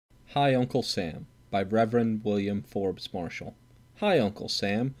Hi, Uncle Sam by Reverend William Forbes Marshall. Hi, Uncle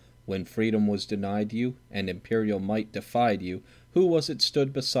Sam. When freedom was denied you, and imperial might defied you, who was it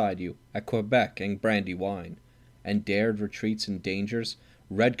stood beside you at Quebec and Brandywine, and dared retreats and dangers,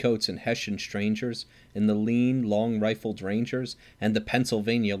 redcoats and Hessian strangers, in the lean, long-rifled Rangers, and the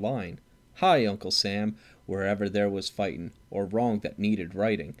Pennsylvania line? Hi, Uncle Sam, wherever there was fightin', or wrong that needed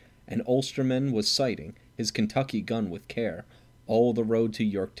righting, an Ulsterman was sighting his Kentucky gun with care, all the road to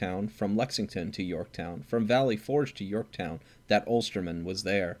Yorktown, from Lexington to Yorktown, from Valley Forge to Yorktown, that Ulsterman was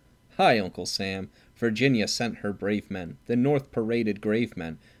there. Hi, Uncle Sam, Virginia sent her brave men, the North paraded grave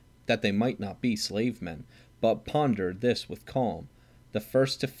men, that they might not be slave men, but ponder this with calm. The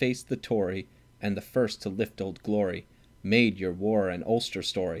first to face the Tory, and the first to lift Old Glory, made your war an Ulster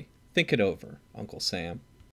story. Think it over, Uncle Sam.